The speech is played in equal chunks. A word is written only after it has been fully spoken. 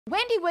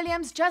Wendy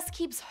Williams just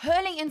keeps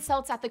hurling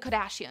insults at the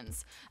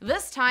Kardashians.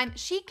 This time,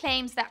 she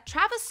claims that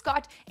Travis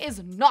Scott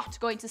is not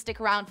going to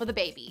stick around for the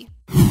baby.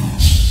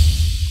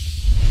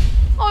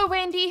 Oh,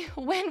 Wendy,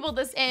 when will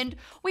this end?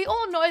 We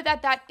all know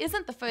that that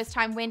isn't the first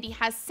time Wendy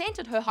has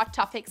centered her Hot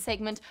Topic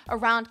segment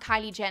around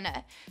Kylie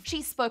Jenner.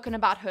 She's spoken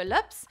about her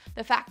lips,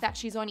 the fact that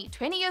she's only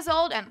 20 years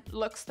old and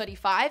looks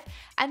 35,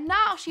 and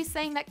now she's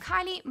saying that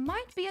Kylie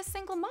might be a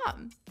single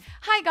mom.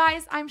 Hi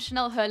guys, I'm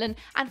Chanel Herlin,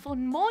 and for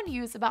more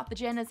news about the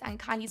Jenners and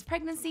Kylie's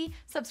pregnancy,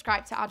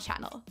 subscribe to our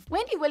channel.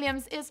 Wendy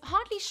Williams is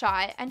hardly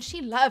shy and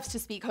she loves to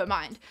speak her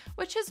mind,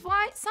 which is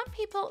why some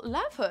people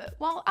love her,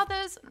 while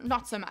others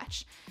not so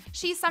much.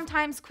 She's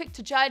sometimes quick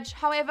to judge,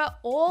 however,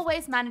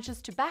 always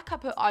manages to back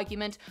up her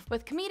argument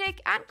with comedic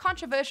and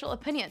controversial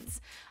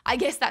opinions. I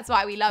guess that's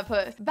why we love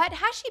her. But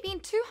has she been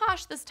too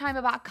harsh this time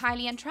about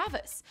Kylie and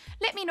Travis?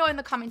 Let me know in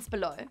the comments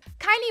below.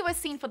 Kylie was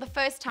seen for the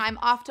first time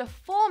after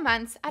 4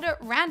 months at a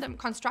random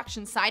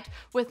construction site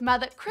with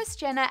mother Kris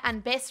Jenner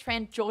and best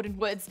friend Jordyn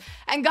Woods.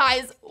 And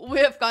guys,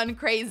 we've gone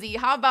crazy.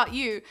 How about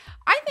you?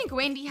 I think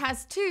Wendy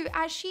has too,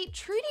 as she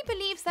truly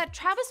believes that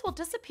Travis will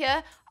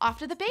disappear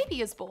after the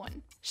baby is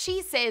born.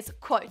 She says,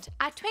 quote,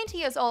 "At 20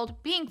 years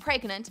old, being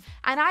pregnant,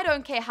 and I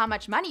don't care how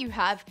much money you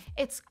have,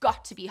 it's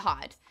got to be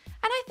hard."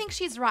 And I think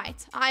she's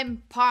right.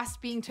 I'm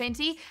past being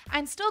 20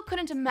 and still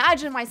couldn't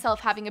imagine myself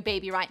having a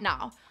baby right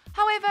now.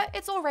 However,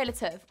 it's all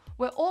relative.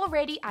 We're all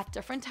ready at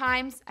different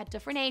times, at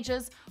different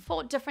ages,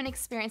 for different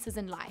experiences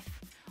in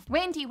life.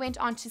 Wendy went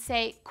on to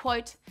say,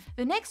 quote,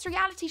 "The next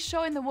reality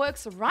show in the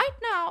works right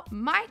now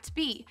might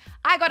be,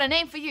 I got a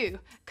name for you,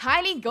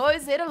 Kylie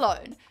Goes It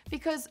Alone,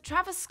 because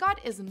Travis Scott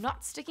is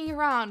not sticking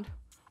around."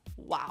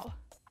 Wow,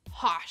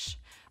 harsh.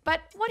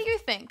 But what do you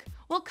think?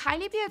 Will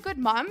Kylie be a good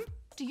mom?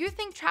 Do you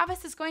think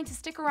Travis is going to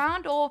stick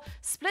around or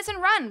split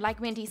and run like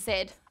Wendy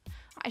said?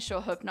 I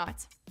sure hope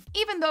not.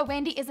 Even though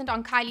Wendy isn't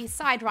on Kylie's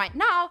side right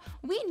now,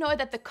 we know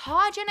that the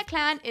Jenner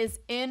clan is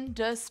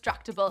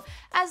indestructible,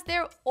 as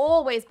they're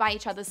always by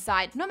each other's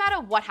side, no matter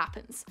what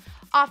happens.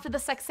 After the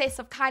success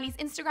of Kylie's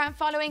Instagram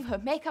following, her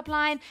makeup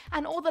line,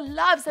 and all the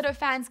loves that her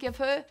fans give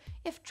her,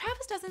 if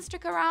Travis doesn't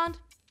stick around,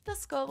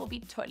 this girl will be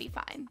totally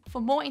fine.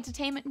 For more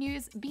entertainment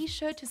news, be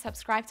sure to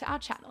subscribe to our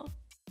channel.